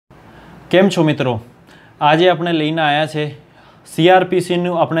કેમ છો મિત્રો? આજે આપણે લઈને આવ્યા છે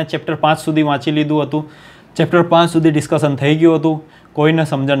CRPCનું આપણે ચેપ્ટર 5 સુધી વાંચી લીધું હતું. ચેપ્ટર 5 સુધી ડિસ્કશન થઈ ગયું હતું. કોઈને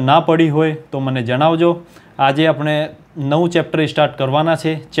સમજણ ના પડી હોય તો મને જણાવજો. આજે આપણે નવું ચેપ્ટર સ્ટાર્ટ કરવાના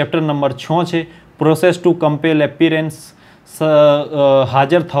છે. ચેપ્ટર નંબર 6 છે પ્રોસેસ ટુ કમ્પેલ એપિયરન્સ,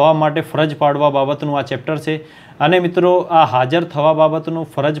 હાજર થવા માટે ફરજ પાડવા બાબતનું આ ચેપ્ટર છે. અને મિત્રો આ હાજર થવા બાબતનું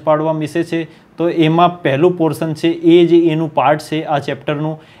ફરજ પાડવા વિશે છે તો એમાં પહેલું પોર્શન છે એ જે એનું પાર્ટ છે આ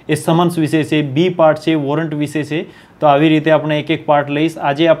ચેપ્ટરનું એ સમન્સ વિશે છે. બી પાર્ટ છે વોરંટ વિશે છે. તો આવી રીતે આપણે એક એક પાર્ટ લઈશ.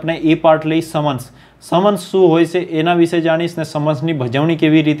 આજે આપણે એ પાર્ટ લઈશ સમન્સ. સમન્સ શું હોય છે એના વિશે જાણીશ ને સમન્સની ભજવણી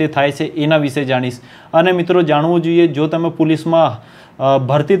કેવી રીતે થાય છે એના વિશે જાણીશ. અને મિત્રો જાણવું જોઈએ, જો તમે પોલીસમાં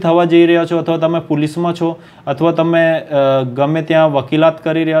ભરતી થવા જઈ રહ્યા છો અથવા તમે પોલીસમાં છો અથવા તમે ગમે ત્યાં વકીલાત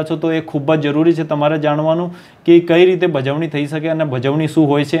કરી રહ્યા છો તો એ ખૂબ જ જરૂરી છે તમારે જાણવાનું કે કઈ રીતે ભજવણી થઈ શકે અને ભજવણી શું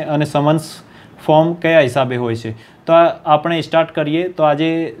હોય છે અને સમન્સ ફોર્મ કયા હિસાબે હોય છે. તો આપણે સ્ટાર્ટ કરીએ. તો આજે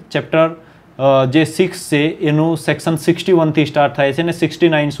ચેપ્ટર જે 6 છે એનું સેક્શન 61થી સ્ટાર્ટ થાય છે અને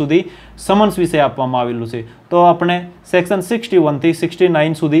 69 સુધી સમન્સ વિશે આપવામાં આવેલું છે. તો આપણે સેક્શન 61થી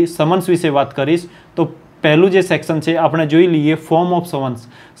 69 સુધી સમન્સ વિશે વાત કરીશ. તો પહેલું જે સેક્શન છે આપણે જોઈ લઈએ ફોર્મ ઓફ સમન્સ.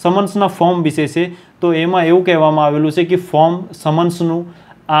 સમન્સના ફોર્મ વિશે છે. તો એમાં એવું કહેવામાં આવેલું છે કે ફોર્મ સમન્સનું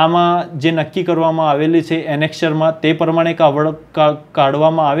આમાં જે નક્કી કરવામાં આવેલી છે એનેક્સરમાં તે પ્રમાણે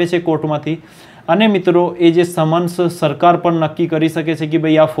કાઢવામાં આવે છે કોર્ટમાંથી. અને મિત્રો એ જે સમન્સ સરકાર પણ નક્કી કરી શકે છે કે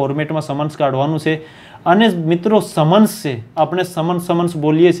ભાઈ આ ફોર્મેટમાં સમન્સ કાઢવાનું છે. અને મિત્રો સમન્સ છે, આપણે સમન્સ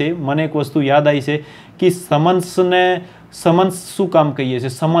બોલીએ છીએ, મને એક વસ્તુ યાદ આવી છે કે સમન્સ શું કામ કહીએ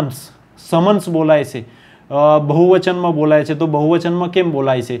છીએ? સમન્સ બોલાય છે, બહુવચનમાં બોલાય છે. તો બહુવચનમાં કેમ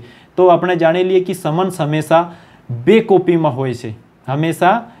બોલાય છે? તો આપણે જાણી લઈએ કે સમન્સ હંમેશા 2 કોપીમાં હોય છે.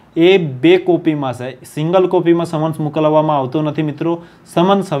 હંમેશા એ 2 કોપીમાં છે. સિંગલ કોપીમાં સમન્સ મોકલવામાં આવતો નથી મિત્રો.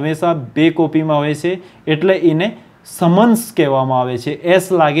 સમન્સ હંમેશા 2 કોપીમાં હોય છે એટલે એને સમન્સ કહેવામાં આવે છે.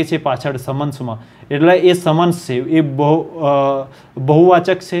 એસ લાગે છે પાછળ સમન્સમાં એટલે એ સમન્સ છે. એ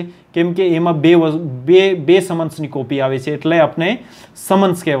બહુવાચક છે કેમ કે એમાં બે સમન્સની કોપી આવે છે એટલે આપણે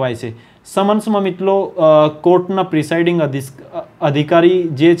સમન્સ કહેવાય છે. સમન્સમાં મિત્રો કોર્ટના પ્રિસાઇડિંગ અધિકારી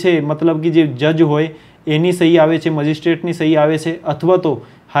જે છે, મતલબ કે જે જજ હોય એની સહી આવે છે, મજિસ્ટ્રેટની સહી આવે છે, અથવા તો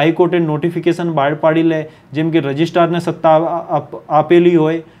હાઈકોર્ટે નોટિફિકેશન બહાર પાડી લે, જેમ કે રજિસ્ટ્રારને સત્તા આપેલી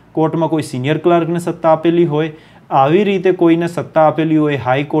હોય, કોર્ટમાં કોઈ સિનિયર ક્લાર્કને સત્તા આપેલી હોય, આવી રીતે કોઈને સત્તા આપેલી હોય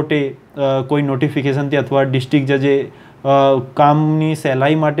હાઈકોર્ટે કોઈ નોટિફિકેશનથી અથવા ડિસ્ટ્રિક્ટ જજે કામની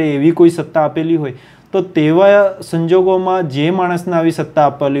સહેલાઈ માટે એવી કોઈ સત્તા આપેલી હોય તો તેવા સંજોગોમાં જે માણસને આવી સત્તા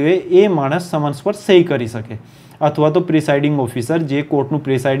આપેલી હોય એ માણસ સમન્સ પર સહી કરી શકે. અથવા તો પ્રિસાઇડિંગ ઓફિસર, જે કોર્ટનું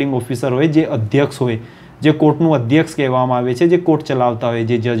પ્રિસાઇડિંગ ઓફિસર હોય, જે અધ્યક્ષ હોય, જે કોર્ટનું અધ્યક્ષ કહેવામાં આવે છે, જે કોર્ટ ચલાવતા હોય,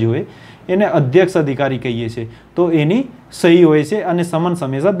 જે જજ હોય એને અધ્યક્ષ અધિકારી કહીએ છીએ. તો એની સહી હોય છે અને સમન્સ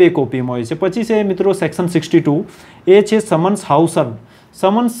હંમેશા 2 કોપીમાં હોય છે. પછી છે મિત્રો સેક્શન 62, એ છે સમન્સ હાઉસર.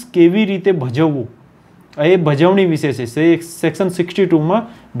 સમન્સ કેવી રીતે ભજવવું એ ભજવણી વિશે છે. સેક્શન 62માં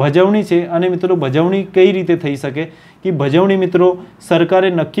ભજવણી છે. અને મિત્રો ભજવણી કઈ રીતે થઈ શકે કે ભજવણી મિત્રો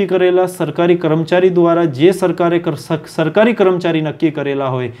સરકારે નક્કી કરેલા સરકારી કર્મચારી દ્વારા, જે સરકારી કર્મચારી નક્કી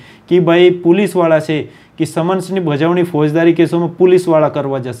કરેલા હોય કે ભાઈ પોલીસવાળા છે કે સમન્સની ભજવણી ફોજદારી કેસોમાં પોલીસવાળા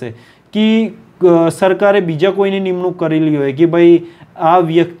કરવા જશે, કે સરકારે બીજા કોઈની નિમણૂક કરેલી હોય કે ભાઈ આ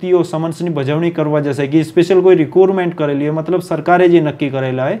વ્યક્તિઓ સમન્સની ભજવણી કરવા જશે, કે સ્પેશિયલ કોઈ રિક્વાયરમેન્ટ કરેલી હોય, મતલબ સરકારે જે નક્કી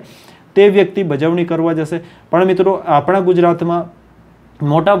કરેલા હોય તે વ્યક્તિ ભજવણી કરવા જશે. પણ મિત્રો આપણા ગુજરાતમાં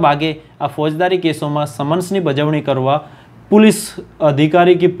મોટા ભાગે આ ફોજદારી કેસોમાં સમન્સની ભજવણી કરવા પોલીસ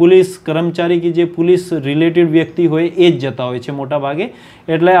અધિકારી કે પોલીસ કર્મચારી કે જે પોલીસ રિલેટેડ વ્યક્તિ હોય એ જ જતા હોય છે મોટા ભાગે.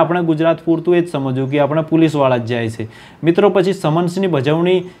 એટલે આપણે ગુજરાત પૂરતું એ જ સમજવું કે આપણે પોલીસવાળા જ જાય છે મિત્રો. પછી સમન્સની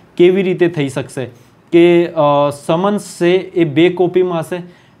ભજવણી કેવી રીતે થઈ શકશે કે સમન્સ છે એ 2 કોપીમાં હશે.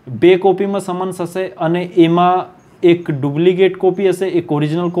 2 કોપીમાં સમન્સ હશે અને એમાં એક ડુપ્લિકેટ કોપી હશે, એક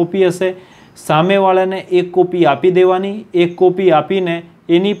ઓરિજિનલ કોપી હશે. સામેવાળાને એક કોપી આપી દેવાની. એક કોપી આપીને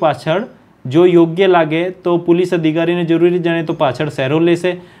એની પાછળ જો યોગ્ય લાગે તો પોલીસ અધિકારીને જરૂરી જાણે તો પાછળ શેરો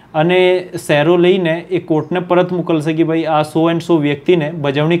લેશે અને શેરો લઈને એ કોર્ટને પરત મોકલશે કે ભાઈ આ 100 વ્યક્તિને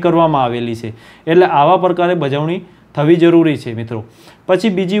ભજવણી કરવામાં આવેલી છે. એટલે આવા પ્રકારે ભજવણી થવી જરૂરી છે મિત્રો.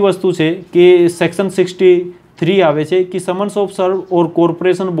 પછી બીજી વસ્તુ છે કે સેક્શન 63 આવે છે કે સમન્સ ઓફ સર્વ ઓર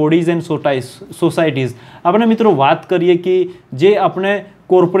કોર્પોરેશન બોડીઝ એન્ડ સોસાયટીઝ. આપણે મિત્રો વાત કરીએ કે જે આપણે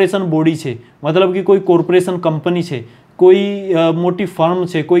કોર્પોરેશન બોડી છે, મતલબ કે કોઈ કોર્પોરેશન કંપની છે, કોઈ મોટી ફર્મ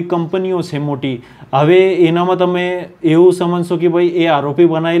છે, કોઈ કંપનીઓ છે મોટી. હવે એનામાં તમે એવું સમજશો કે ભાઈ એ આરોપી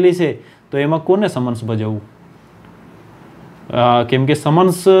બનાવેલી છે તો એમાં કોને સમન્સ ભજવવું? કેમ કે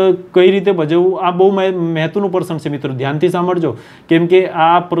સમન્સ કઈ રીતે ભજવવું આ બહુ મહત્વનું પ્રશ્ન છે મિત્રો. ધ્યાનથી સાંભળજો કેમ કે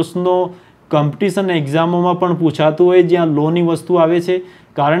આ પ્રશ્નો કોમ્પિટિશન એક્ઝામોમાં પણ પૂછાતું હોય જ્યાં લોની વસ્તુ આવે છે.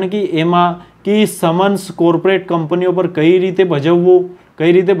 કારણ કે એમાં કે સમન્સ કોર્પોરેટ કંપનીઓ પર કઈ રીતે ભજવવું,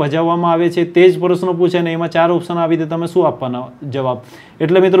 કઈ રીતે બજાવવામાં આવે છે તે જ પ્રશ્નો પૂછે ને એમાં 4 ઓપ્શન આવી દે, તમે શું આપવાના જવાબ?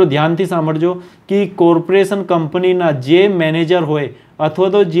 એટલે મિત્રો ધ્યાનથી સાંભળજો કે કોર્પોરેશન કંપનીના જે મેનેજર હોય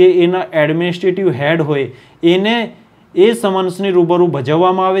અથવા તો જે એના એડમિનિસ્ટ્રેટિવ હેડ હોય એને એ સમન્સની રૂબરૂ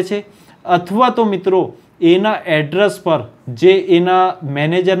બજાવવામાં આવે છે, અથવા તો મિત્રો એના એડ્રેસ પર જે એના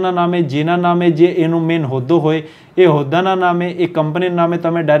મેનેજરના નામે જેના નામે જે એનો મેન હોદ્દો હોય એ હોદ્દાના નામે એ કંપનીના નામે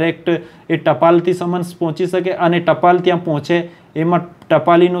તમે ડાયરેક્ટ એ ટપાલથી સમન્સ પહોંચી શકે અને ટપાલ ત્યાં પહોંચે એમાં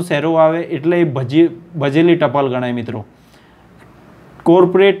ટપાલીનો શેરો આવે એટલે એ ભજેલી ટપાલ ગણાય મિત્રો.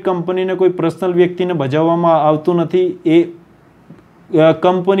 કોર્પોરેટ કંપનીને કોઈ પર્સનલ વ્યક્તિને બજાવવામાં આવતું નથી, એ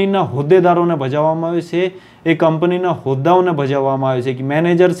કંપનીના હોદ્દેદારોને બજાવવામાં આવે છે, એ કંપનીના હોદ્દાઓને બજાવવામાં આવે છે. કે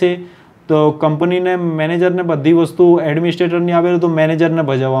મેનેજર છે તો કંપનીને મેનેજરને બધી વસ્તુ એડમિનિસ્ટ્રેટરની આપેલું તો મેનેજરને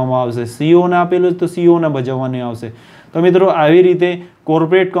બજાવવામાં આવશે, સીઈઓને આપેલું તો સીઈઓને બજાવવાની આવશે. તો મિત્રો આવી રીતે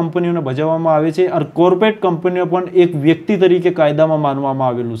કોર્પોરેટ કંપનીઓને બજાવવામાં આવે છે. અને કોર્પોરેટ કંપનીઓ પણ એક વ્યક્તિ તરીકે કાયદામાં માનવામાં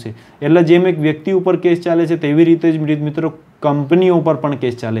આવેલું છે. એટલે જેમ એક વ્યક્તિ ઉપર કેસ ચાલે છે તેવી રીતે જ મિત્રો કંપનીઓ ઉપર પણ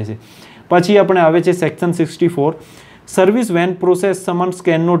કેસ ચાલે છે. પછી આપણે આવે છે section 64, service van process summons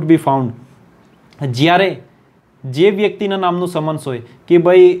can not be found. જ્યારે જે વ્યક્તિના નામનું સમન્સ હોય કે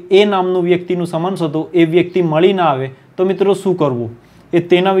ભાઈ એ નામનું વ્યક્તિનું સમન્સ હતું એ વ્યક્તિ મળી ના આવે તો મિત્રો શું કરવું એ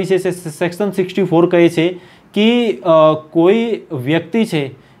તેના વિશે સેક્શન 64 કહે છે કે કોઈ વ્યક્તિ છે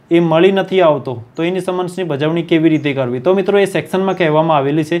એ મળી નથી આવતો તો એની સમન્સની બજાવણી કેવી રીતે કરવી. તો મિત્રો એ સેક્શનમાં કહેવામાં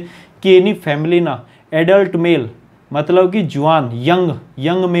આવેલી છે કે એની ફેમિલીના એડલ્ટ મેલ મતલબ કે જુવાન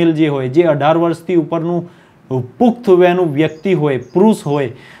યંગ મેલ જે હોય, જે 18 વર્ષથી ઉપરનું પુખ્ત વયનું વ્યક્તિ હોય, પુરુષ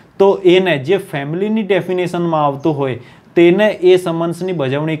હોય, તો એને જે ફેમિલીની ડેફિનેશનમાં આવતો હોય તેને એ સમન્સની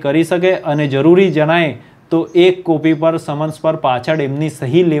બજાવણી કરી શકે અને જરૂરી જણાય તો એક કોપી પર સમન્સ પર પાછળ એમની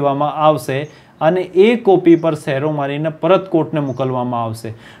સહી લેવામાં આવશે અને એ કોપી પર શેરો મારીને પરત કોર્ટને મોકલવામાં આવશે.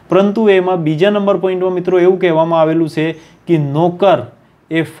 પરંતુ એમાં બીજા નંબર પોઈન્ટમાં મિત્રો એવું કહેવામાં આવેલું છે કે નોકર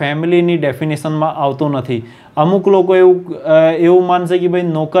એ ફેમિલીની ડેફિનેશનમાં આવતો નથી. અમુક લોકો એવું માનશે કે ભાઈ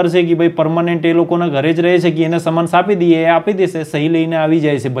નોકર છે કે ભાઈ પરમનન્ટ એ લોકોના ઘરે જ રહે છે કે એને સમન્સ આપી દઈએ, એ આપી દેશે, સહી લઈને આવી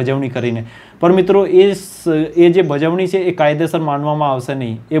જાય છે બજાવણી કરીને. પણ મિત્રો એ જે બજાવણી છે એ કાયદેસર માનવામાં આવશે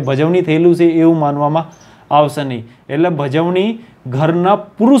નહીં, એ બજાવણી થયેલું છે એવું માનવામાં આવશે નહીં. એટલે બજાવણી ઘરના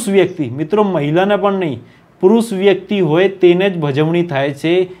પુરુષ વ્યક્તિ, મિત્રો મહિલાને પણ નહીં, પુરુષ વ્યક્તિ હોય તેને જ બજાવણી થાય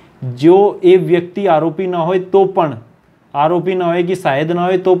છે. જો એ વ્યક્તિ આરોપી ન હોય તો પણ, આરોપી ન હોય કે શાયદ ન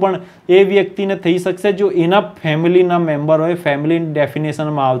હોય તો પણ એ વ્યક્તિને થઈ શકશે જો એના ફેમિલીના મેમ્બર હોય, ફેમિલી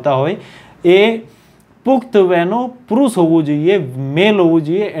ડેફિનેશનમાં આવતા હોય, એ પુખ્ત વયનો પુરુષ હોવું જોઈએ, મેલ હોવું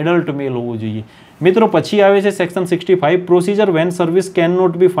જોઈએ, એડલ્ટ મેલ હોવું જોઈએ. મિત્રો પછી આવે છે section 65, procedure van service can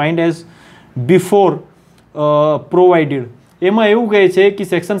not be find as before provided. એમાં એવું કહે છે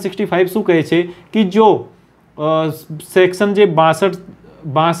કે સેક્શન 65 શું કહે છે કે જો સેક્શન જે 62,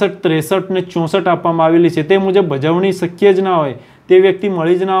 63 ને 64 આપવામાં આવેલી છે તે મુજબ બજાવણી શક્ય જ ના હોય, તે વ્યક્તિ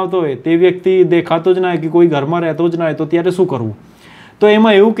મળી જ ના આવતો હોય, તે વ્યક્તિ દેખાતો જ ના હોય કે કોઈ ઘરમાં રહેતો જ ના હોય તો ત્યારે શું કરવું? તો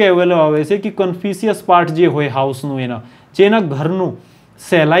એમાં એવું કહેવામાં આવે છે કે કન્ફ્યુસિયસ પાર્ટ જે હોય હાઉસનું, જેના ઘરનું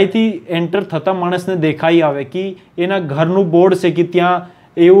સહેલાઈથી એન્ટર થતા માણસને દેખાઈ આવે કે એના ઘરનું બોર્ડ છે કે ત્યાં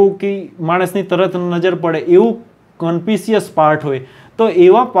એવું કે માણસની તરત નજર પડે એવું કન્ફ્યુસિયસ પાર્ટ હોય, તો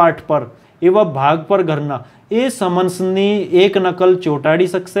એવા પાર્ટ પર, એવા ભાગ પર ઘરના એ સમન્સની એક નકલ ચોંટાડી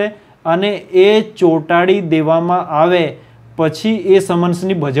શકશે અને એ ચોંટાડી દેવામાં આવે પછી એ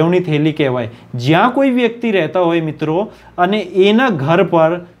સમન્સની બજાવણી થયેલી કહેવાય. જ્યાં કોઈ વ્યક્તિ રહેતા હોય મિત્રો અને એના ઘર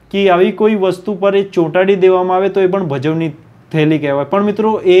પર કે આવી કોઈ વસ્તુ પર એ ચોંટાડી દેવામાં આવે તો એ પણ બજાવણી થયેલી કહેવાય. પણ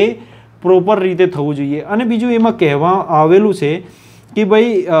મિત્રો એ પ્રોપર રીતે થવું જોઈએ. અને બીજું એમાં કહેવા આવેલું છે કે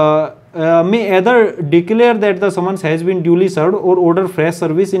ભાઈ may either declare that the summons has been duly served or order fresh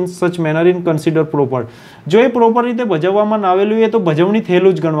service in such manner in consider proper. જો એ પ્રોપર રીતે બજાવવામાં આવેલું હોય તો બજાવણી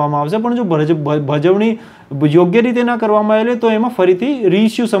થયેલું જ ગણવામાં આવશે, પણ જો બજાવણી યોગ્ય રીતે ના કરવામાં આવેલી તો એમાં ફરીથી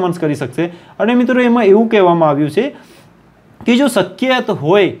રીઇસ્યુ સમન્સ કરી શકશે. અને મિત્રો એમાં એવું કહેવામાં આવ્યું છે કે જો શક્ય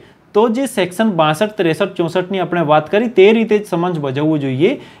હોય તો જે સેક્શન 62, 63, 64ની આપણે વાત કરી તે રીતે જ સમન્સ બજાવવું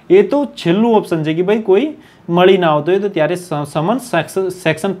જોઈએ. એ તો છેલ્લું ઓપ્શન છે કે ભાઈ કોઈ મળી ના આવતો હોય તો ત્યારે સમન્સ સેક્શન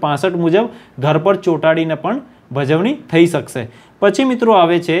 65 મુજબ ઘર પર ચોંટાડીને પણ બજાવણી થઈ શકશે. પછી મિત્રો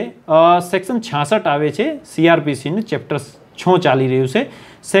આવે છે સેક્શન 66 આવે છે, CrPCનું ચેપ્ટર 6 ચાલી રહ્યું છે.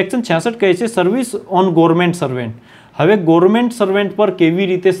 સેક્શન 66 કહે છે સર્વિસ ઓન ગવર્મેન્ટ સર્વેન્ટ. હવે ગવર્મેન્ટ સર્વેન્ટ પર કેવી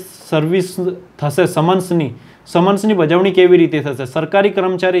રીતે સર્વિસ થશે, સમન્સની બજાવણી કેવી રીતે થશે? સરકારી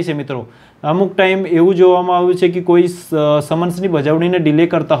કર્મચારી છે મિત્રો, અમુક ટાઈમ એવું જોવામાં આવ્યું છે કે કોઈ સમન્સની બજાવણીને ડિલે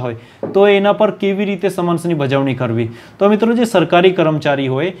કરતા હોય તો એના પર કેવી રીતે સમન્સની બજાવણી કરવી? તો મિત્રો જે સરકારી કર્મચારી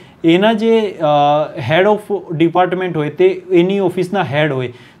હોય એના જે હેડ ઓફ ડિપાર્ટમેન્ટ હોય તે એની ઓફિસના હેડ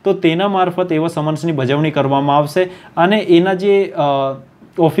હોય તો તેના મારફત એવા સમન્સની બજાવણી કરવામાં આવશે. અને એના જે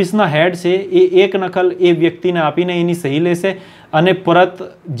ઓફિસના હેડ છે એ એક નકલ એ વ્યક્તિને આપીને એની સહી લેશે અને પરત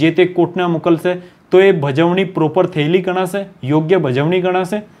જે તે કોર્ટને મોકલશે, તો એ ભજવણી પ્રોપર થયેલી ગણાશે, યોગ્ય ભજવણી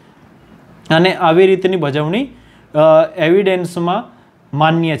ગણાશે અને આવી રીતની ભજવણી એવિડન્સમાં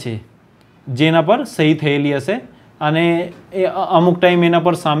માન્ય છે, જેના પર સહી થયેલી હશે અને એ અમુક ટાઈમ એના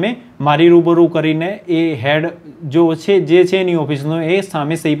પર સામે મારી રૂબરૂ કરીને એ હેડ જો છે જે છે એની ઓફિસનો એ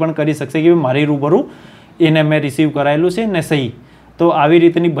સામે સહી પણ કરી શકશે કે મારી રૂબરૂ એને મેં રિસીવ કરાયેલું છે ને સહી. તો આવી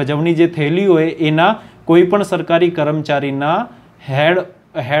રીતની ભજવણી જે થયેલી હોય એના કોઈ પણ સરકારી કર્મચારીના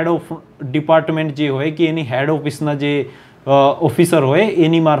હેડ ઓફ ડિપાર્ટમેન્ટ જે હોય કે એની હેડ ઓફિસના જે ઓફિસર હોય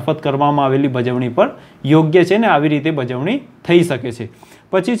એની મારફત કરવામાં આવેલી ભજવણી પર યોગ્ય છે ને આવી રીતે ભજવણી થઈ શકે છે.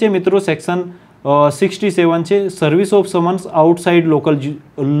 પછી છે મિત્રો સેક્શન 67 છે service of summons outside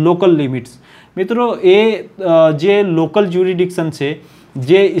local limits. મિત્રો એ જે લોકલ જ્યુરિડિક્શન છે,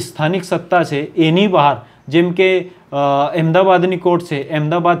 જે સ્થાનિક સત્તા છે એની બહાર, જેમ કે અમદાવાદની કોર્ટ છે,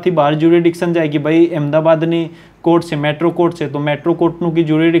 અમદાવાદથી બહાર જ્યુરિડિક્શન જાય કે ભાઈ અમદાવાદની કોર્ટ છે, મેટ્રો કોર્ટ છે, તો મેટ્રો કોર્ટનું કે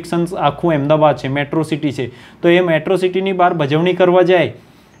જ્યુરિડિક્શન આખું અમદાવાદ છે, મેટ્રો સિટી છે, તો એ મેટ્રો સિટીની બહાર ભજવણી કરવા જાય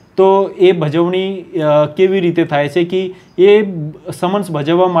તો એ ભજવણી કેવી રીતે થાય છે કે એ સમન્સ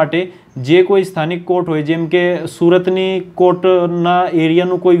ભજવવા માટે જે કોઈ સ્થાનિક કોર્ટ હોય, જેમ કે સુરતની કોર્ટના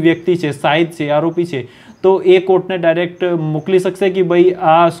એરિયાનું કોઈ વ્યક્તિ છે, સાહિદ છે, આરોપી છે, તો એ કોર્ટને ડાયરેક્ટ મોકલી શકશે કે ભાઈ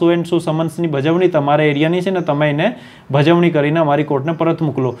આ સો એન્ડ સો સમન્સની ભજવણી તમારા એરિયાની છે ને તમે એને ભજવણી કરીને અમારી કોર્ટને પરત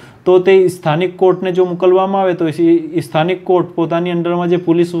મોકલો. તો તે સ્થાનિક કોર્ટને જો મોકલવામાં આવે તો એ સ્થાનિક કોર્ટ પોતાની અંડરમાં જે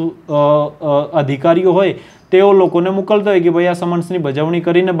પોલીસ અધિકારીઓ હોય તેઓ લોકોને મોકલતા હોય કે ભાઈ આ સમન્સની ભજવણી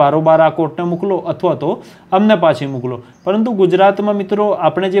કરીને બારોબાર આ કોર્ટને મોકલો અથવા તો અમને પાછી મોકલો. પરંતુ ગુજરાતમાં મિત્રો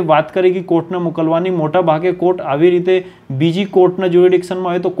આપણે જે વાત કરી કે કોર્ટને મોકલવાની, મોટા ભાગે કોર્ટ આવી રીતે બીજી કોર્ટના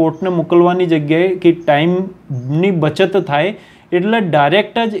જ્યુરિડિક્શનમાં હોય તો કોર્ટને મોકલવાની જગ્યાએ કે ટાઈમની બચત થાય એટલે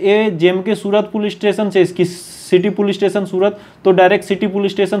ડાયરેક્ટ જ એ, જેમ કે સુરત પોલીસ સ્ટેશન છે કે સિટી પોલીસ સ્ટેશન સુરત, તો ડાયરેક્ટ સિટી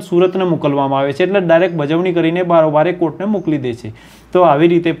પોલીસ સ્ટેશન સુરતને મોકલવામાં આવે છે એટલે ડાયરેક્ટ ભજવણી કરીને બારોબારે કોર્ટને મોકલી દે છે. તો આવી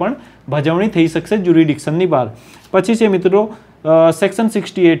રીતે પણ ભજવણી થઈ શકશે જ્યુરિડિક્શનની બહાર. પછી છે મિત્રો સેક્શન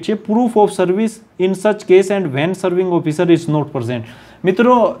 68 છે proof of service in such case and when serving officer is not present.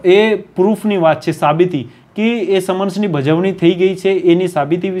 મિત્રો એ પ્રૂફની વાત છે, સાબિતી કે એ સમન્સની ભજવણી થઈ ગઈ છે એની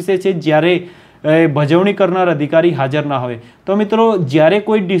સાબિતી વિશે છે, જ્યારે ભજવણી કરનાર અધિકારી હાજર ના હોય. તો મિત્રો જ્યારે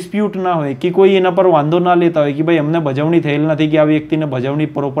કોઈ ડિસ્પ્યુટ ના હોય કે કોઈ એના પર વાંધો ના લેતા હોય કે ભાઈ અમને ભજવણી થયેલ નથી કે આ વ્યક્તિને ભજવણી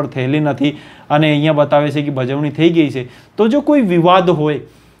પ્રોપર થયેલી નથી અને અહીંયા બતાવે છે કે ભજવણી થઈ ગઈ છે, તો જો કોઈ વિવાદ હોય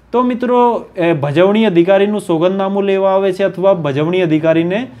તો મિત્રો ભજવણી અધિકારીનું સોગંદનામું લેવા આવે છે અથવા ભજવણી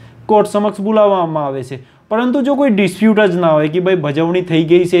અધિકારીને કોર્ટ સમક્ષ બોલાવવામાં આવે છે. પરંતુ જો કોઈ ડિસ્પ્યુટ જ ના હોય કે ભાઈ ભજવણી થઈ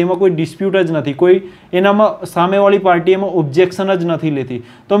ગઈ છે, એમાં કોઈ ડિસ્પ્યુટ જ નથી, કોઈ એનામાં સામેવાળી પાર્ટી એમાં ઓબ્જેક્શન જ નથી લેતી,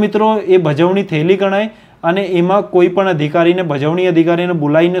 તો મિત્રો એ ભજવણી થયેલી ગણાય અને એમાં કોઈ પણ અધિકારીને ભજવણી અધિકારીને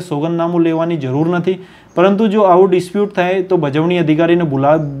બોલાવીને સોગંદનામું લેવાની જરૂર નથી. પરંતુ જો આવું ડિસ્પ્યુટ થાય તો ભજવણી અધિકારીને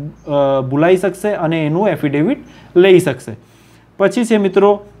બોલાવી શકશે અને એનું એફિડેવિટ લઈ શકશે. પછી છે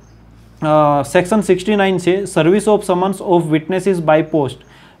મિત્રો સેક્શન 69 છે service of summons of witnesses by post.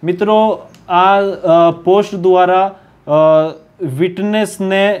 મિત્રો આ પોસ્ટ દ્વારા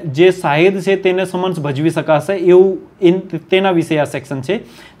વિટનેસને જે સાહિદ છે તેને સમન્સ ભજવી શકાશે એવું તેના વિશે આ સેક્શન છે.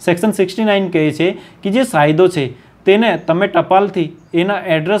 સેક્શન 69 કહે છે કે જે સાહિદો છે તેને તમે ટપાલથી એના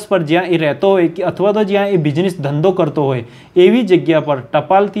એડ્રેસ પર જ્યાં એ રહેતો હોય કે અથવા તો જ્યાં એ બિઝનેસ ધંધો કરતો હોય એવી જગ્યા પર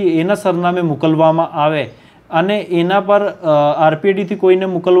ટપાલથી એના સરનામે મોકલવામાં આવે અને એના પર આરપીડીથી કોઈને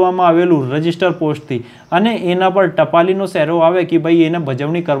મોકલવામાં આવેલું રજિસ્ટર પોસ્ટથી અને એના પર ટપાલીનો શેરો આવે કે ભાઈ એને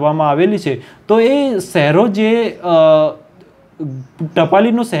ભજવણી કરવામાં આવેલી છે, તો એ શેરો જે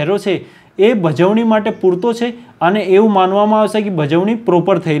ટપાલીનો શેરો છે એ ભજવણી માટે પૂરતો છે અને એવું માનવામાં આવશે કે ભજવણી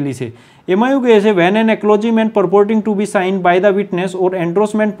પ્રોપર થયેલી છે. એમાં એવું કહે છે van N એક્લોજમેન્ટ purporting to be signed by the witness or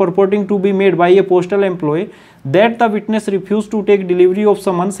endorsement purporting to be made by a postal employee that the witness refused to take delivery of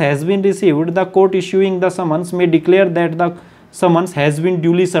summons has been received, the court issuing the summons may declare that the summons has been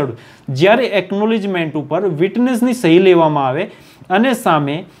duly served. જ્યારે acknowledgement ઉપર વિટનેસની સહી લેવામાં આવે અને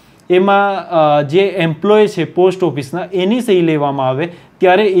સામે એમાં જે employ છે પોસ્ટ ઓફિસના એની સહી લેવામાં આવે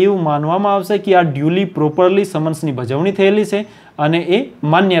ત્યારે એવું માનવામાં આવશે કે આ ડ્યુલી પ્રોપરલી સમન્સની ભજવણી થયેલી છે અને એ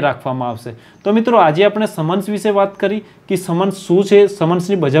માન્ય રાખવામાં આવશે. તો મિત્રો આજે આપણે સમન્સ વિશે વાત કરી કે સમન્સ શું છે,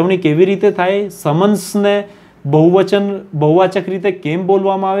 સમન્સની ભજવણી કેવી રીતે થાય, સમન્સને બહુવાચક રીતે કેમ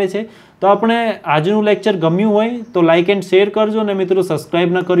બોલવામાં આવે છે. તો આપણે આજનું લેક્ચર ગમ્યું હોય તો લાઇક એન્ડ શેર કરજો અને મિત્રો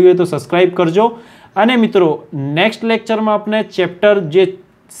સબસ્ક્રાઈબ ન કર્યું હોય તો સબસ્ક્રાઈબ કરજો. અને મિત્રો નેક્સ્ટ લેક્ચરમાં આપણે ચેપ્ટર જે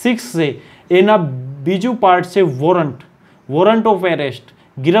 6 છે એના બીજું પાર્ટ છે વોરંટ ઓફ એરેસ્ટ,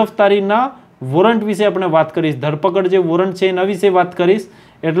 ગિરફતારીના વોરંટ વિશે આપણે વાત કરીશ, ધરપકડ જે વોરંટ છે એના વિશે વાત કરીશ.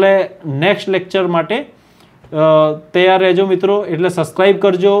 એટલે નેક્સ્ટ લેક્ચર માટે તૈયાર રહેજો મિત્રો. એટલે સબસ્ક્રાઈબ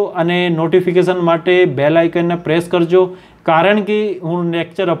કરજો અને નોટિફિકેશન માટે બેલ આઇકનને પ્રેસ કરજો કારણ કે હું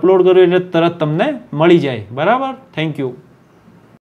લેક્ચર અપલોડ કરું એટલે તરત તમને મળી જાય. બરાબર, થેન્ક યુ.